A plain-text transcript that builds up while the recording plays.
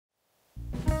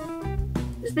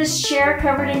Does this chair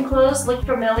covered in clothes look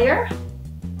familiar?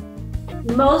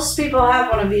 Most people have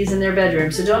one of these in their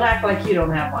bedroom, so don't act like you don't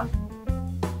have one.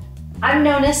 I'm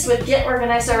Nonis with Get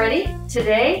Organized Already.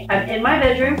 Today, I'm in my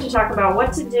bedroom to talk about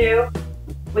what to do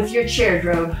with your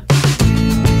chair-drobe.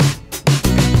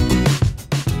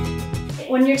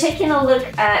 When you're taking a look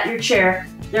at your chair,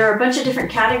 there are a bunch of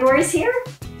different categories here.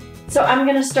 So I'm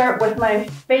going to start with my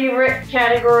favorite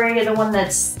category, the one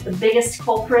that's the biggest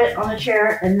culprit on the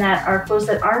chair, and that are clothes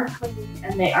that aren't clean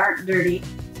and they aren't dirty.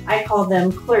 I call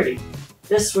them cluttery.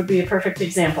 This would be a perfect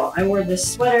example. I wore this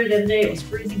sweater the other day. It was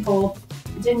freezing cold.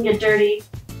 It didn't get dirty,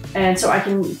 and so I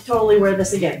can totally wear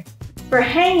this again. For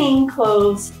hanging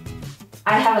clothes,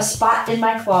 I have a spot in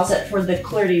my closet for the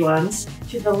cluttery ones.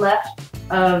 To the left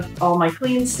of all my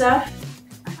clean stuff,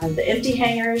 I have the empty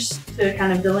hangers to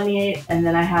kind of delineate, and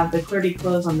then I have the cluttery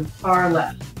clothes on the far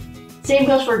left. Same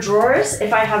goes for drawers.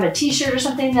 If I have a t-shirt or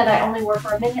something that I only wear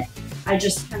for a minute, I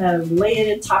just kind of lay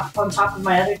it on top of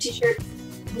my other t-shirt.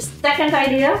 The second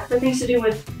idea for things to do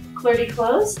with cluttery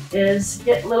clothes is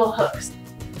get little hooks,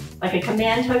 like a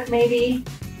command hook maybe,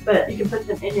 but you can put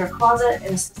them in your closet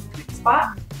in a specific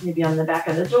spot, maybe on the back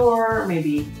of the door,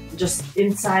 maybe just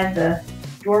inside the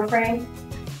door frame.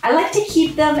 I like to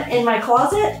keep them in my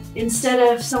closet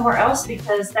instead of somewhere else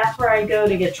because that's where I go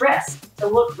to get dressed, to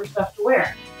look for stuff to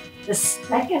wear. The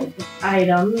second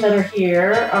item that are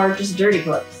here are just dirty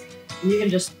clothes. You can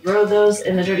just throw those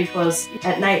in the dirty clothes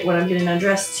at night when I'm getting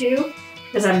undressed too,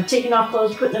 because I'm taking off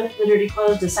clothes, putting them in the dirty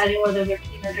clothes, deciding whether they're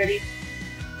clean or dirty.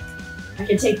 I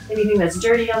can take anything that's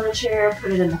dirty on the chair,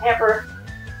 put it in the hamper,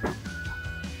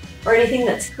 or anything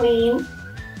that's clean.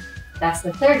 That's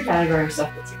the third category of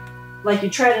stuff that's here. Like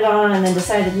you tried it on and then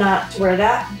decided not to wear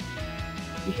that.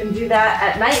 You can do that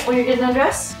at night when you're getting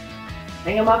undressed.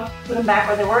 Hang them up, put them back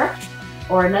where they were.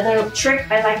 Or another trick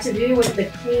I like to do with the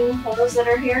clean clothes that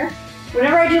are here.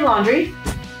 Whenever I do laundry,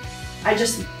 I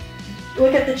just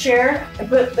look at the chair and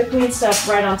put the clean stuff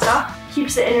right on top.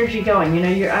 Keeps the energy going. You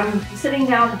know, I'm sitting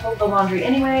down to fold the laundry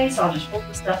anyway, so I'll just fold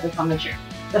the stuff that's on the chair.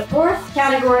 The fourth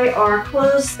category are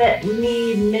clothes that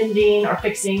need mending or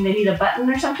fixing. They need a button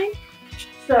or something.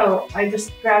 So I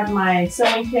just grabbed my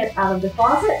sewing kit out of the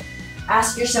closet.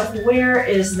 Ask yourself, where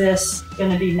is this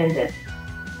going to be mended?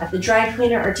 At the dry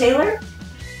cleaner or tailor?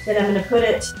 Then I'm going to put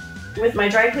it with my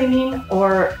dry cleaning,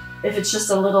 or if it's just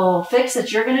a little fix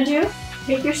that you're going to do,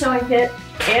 take your sewing kit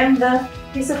and the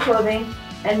piece of clothing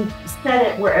and set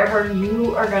it wherever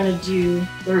you are going to do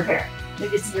the repair.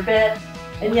 Maybe it's in your bed.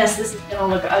 And yes, this is going to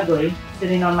look ugly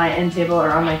sitting on my end table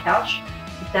or on my couch,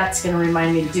 but that's going to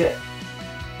remind me to do it.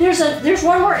 There's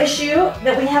one more issue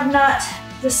that we have not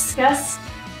discussed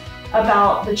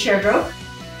about the chair-drobe.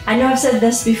 I know I've said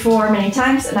this before many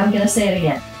times, and I'm going to say it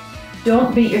again.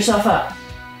 Don't beat yourself up.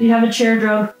 If you have a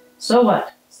chair-drobe, so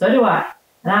what? So do I,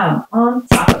 and I'm on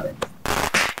top of it.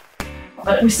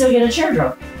 But we still get a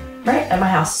chair-drobe, right, at my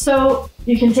house. So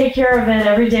you can take care of it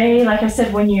every day, like I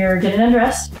said, when you're getting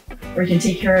undressed, or you can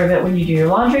take care of it when you do your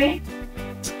laundry.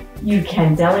 You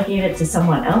can delegate it to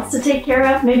someone else to take care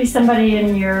of. Maybe somebody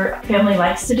in your family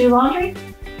likes to do laundry.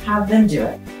 Have them do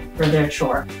it for their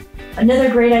chore. Another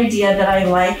great idea that I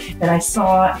like, that I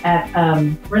saw at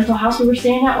a rental house we were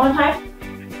staying at one time,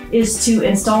 is to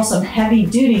install some heavy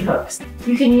duty hooks.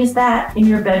 You can use that in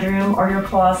your bedroom or your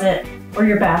closet or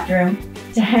your bathroom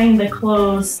to hang the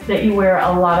clothes that you wear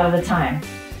a lot of the time.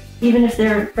 Even if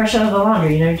they're fresh out of the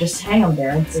laundry, you know, just hang them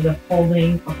there instead of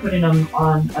folding or putting them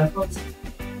on a clothesline.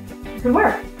 Could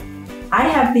work. I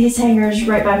have these hangers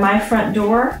right by my front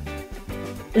door.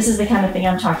 This is the kind of thing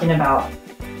I'm talking about.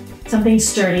 Something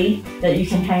sturdy that you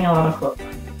can hang a lot of clothes on.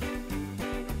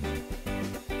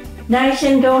 Now you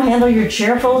can go handle your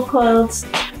chair full of clothes,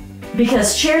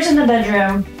 because chairs in the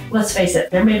bedroom, let's face it,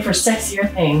 they're made for sexier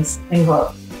things than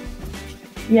clothes.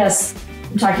 Yes,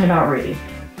 I'm talking about Rudy.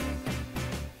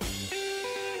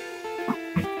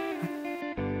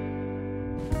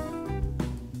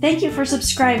 Thank you for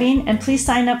subscribing, and please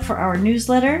sign up for our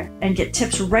newsletter and get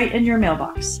tips right in your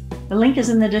mailbox. The link is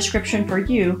in the description for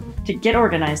you to get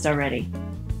organized already.